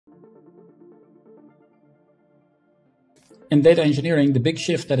In data engineering, the big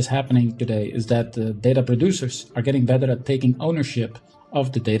shift that is happening today is that the data producers are getting better at taking ownership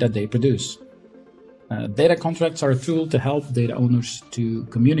of the data they produce. Data contracts are a tool to help data owners to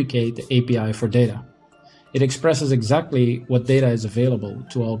communicate the API for data. It expresses exactly what data is available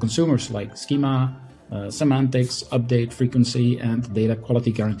to all consumers, like schema, semantics, update frequency, and data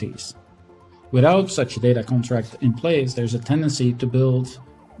quality guarantees. Without such a data contract in place, there's a tendency to build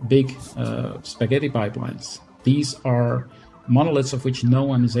big spaghetti pipelines. These are monoliths of which no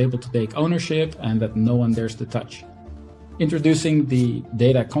one is able to take ownership and that no one dares to touch. Introducing the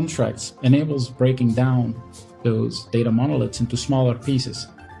data contracts enables breaking down those data monoliths into smaller pieces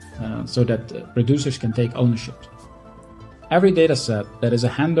so that producers can take ownership. Every data set that is a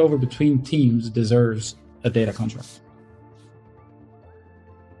handover between teams deserves a data contract.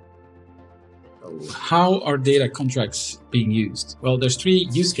 How are data contracts being used? Well, there's three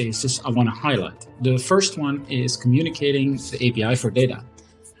use cases I want to highlight. The first one is communicating the API for data.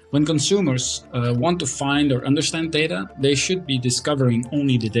 When consumers want to find or understand data, they should be discovering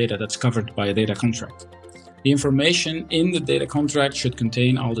only the data that's covered by a data contract. The information in the data contract should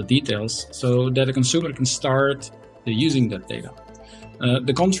contain all the details so that a consumer can start using that data.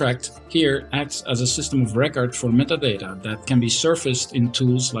 The contract here acts as a system of record for metadata that can be surfaced in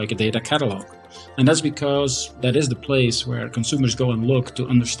tools like a data catalog. And that's because that is the place where consumers go and look to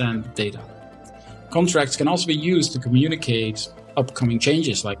understand the data. Contracts can also be used to communicate upcoming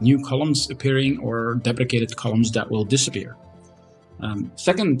changes like new columns appearing or deprecated columns that will disappear.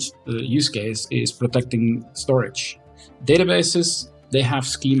 Second use case is protecting storage. Databases, they have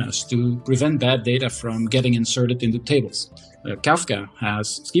schemas to prevent bad data from getting inserted into tables. Kafka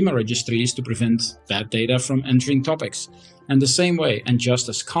has schema registries to prevent bad data from entering topics. And the same way, and just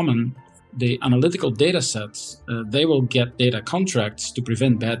as common, the analytical data sets, they will get data contracts to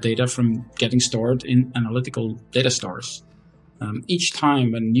prevent bad data from getting stored in analytical data stores. Each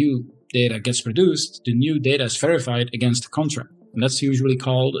time when new data gets produced, the new data is verified against the contract. And that's usually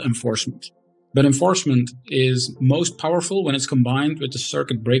called enforcement. But enforcement is most powerful when it's combined with the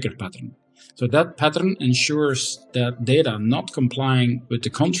circuit breaker pattern. So that pattern ensures that data not complying with the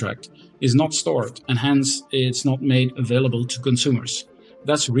contract is not stored, and hence it's not made available to consumers.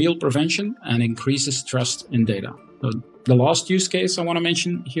 That's real prevention and increases trust in data. The last use case I want to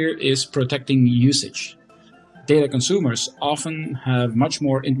mention here is protecting usage. Data consumers often have much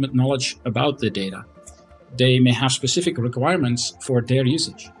more intimate knowledge about the data. They may have specific requirements for their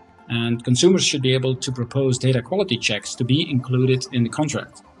usage, and consumers should be able to propose data quality checks to be included in the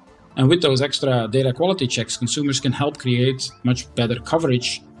contract. And with those extra data quality checks, consumers can help create much better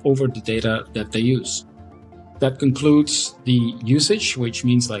coverage over the data that they use. That concludes the usage, which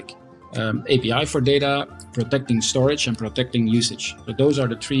means like API for data, protecting storage, and protecting usage. But those are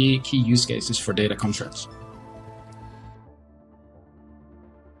the three key use cases for data contracts.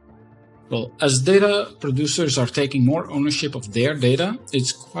 Well, as data producers are taking more ownership of their data,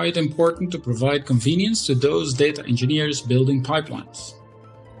 it's quite important to provide convenience to those data engineers building pipelines.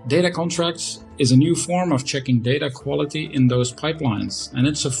 Data contracts is a new form of checking data quality in those pipelines, and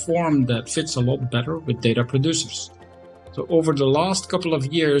it's a form that fits a lot better with data producers. So over the last couple of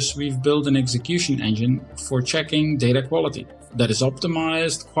years, we've built an execution engine for checking data quality that is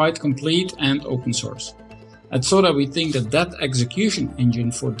optimized, quite complete, and open source. At Soda, we think that that execution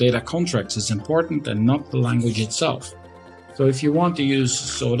engine for data contracts is important and not the language itself. So if you want to use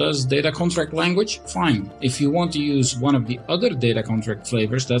Soda's data contract language, fine. If you want to use one of the other data contract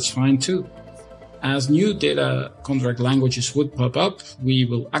flavors, that's fine too. As new data contract languages would pop up, we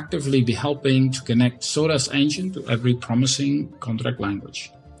will actively be helping to connect Soda's engine to every promising contract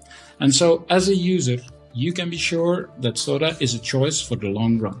language. And so as a user, you can be sure that Soda is a choice for the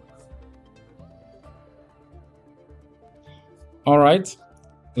long run. All right,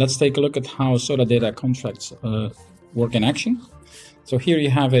 let's take a look at how Soda data contracts work in action. So here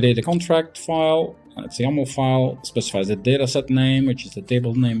you have a data contract file. It's a YAML file, specifies the dataset name, which is the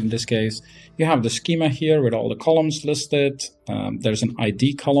table name in this case. You have the schema here with all the columns listed. There's an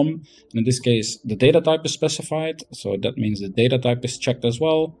ID column, and in this case, the data type is specified. So that means the data type is checked as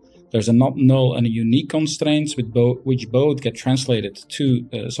well. There's a not null and a unique constraints with which both get translated to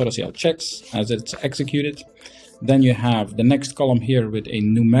SodaCL checks as it's executed. Then you have the next column here with a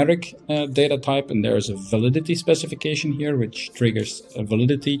numeric data type, and there's a validity specification here, which triggers a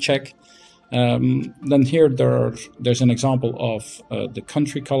validity check. Then here there's an example of the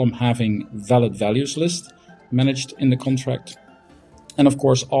country column having valid values list managed in the contract. And of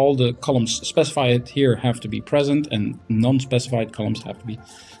course, all the columns specified here have to be present, and non-specified columns have to be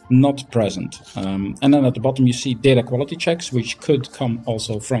not present. And then at the bottom, you see data quality checks, which could come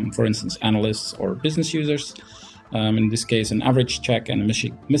also from, for instance, analysts or business users. in this case an average check and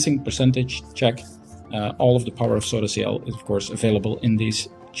a missing percentage check, all of the power of SodaCL is of course available in these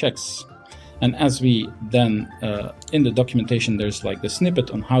checks. And as we then, in the documentation, there's like the snippet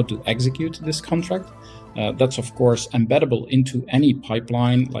on how to execute this contract. That's of course embeddable into any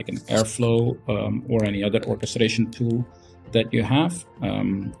pipeline, like an Airflow or any other orchestration tool that you have.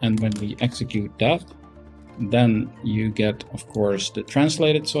 And when we execute that, then you get, of course, the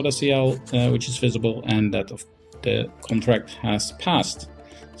translated SodaCL, which is visible, and that of the contract has passed.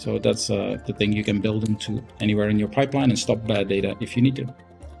 So that's the thing you can build into anywhere in your pipeline and stop bad data if you need to.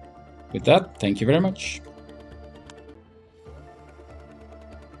 With that, thank you very much.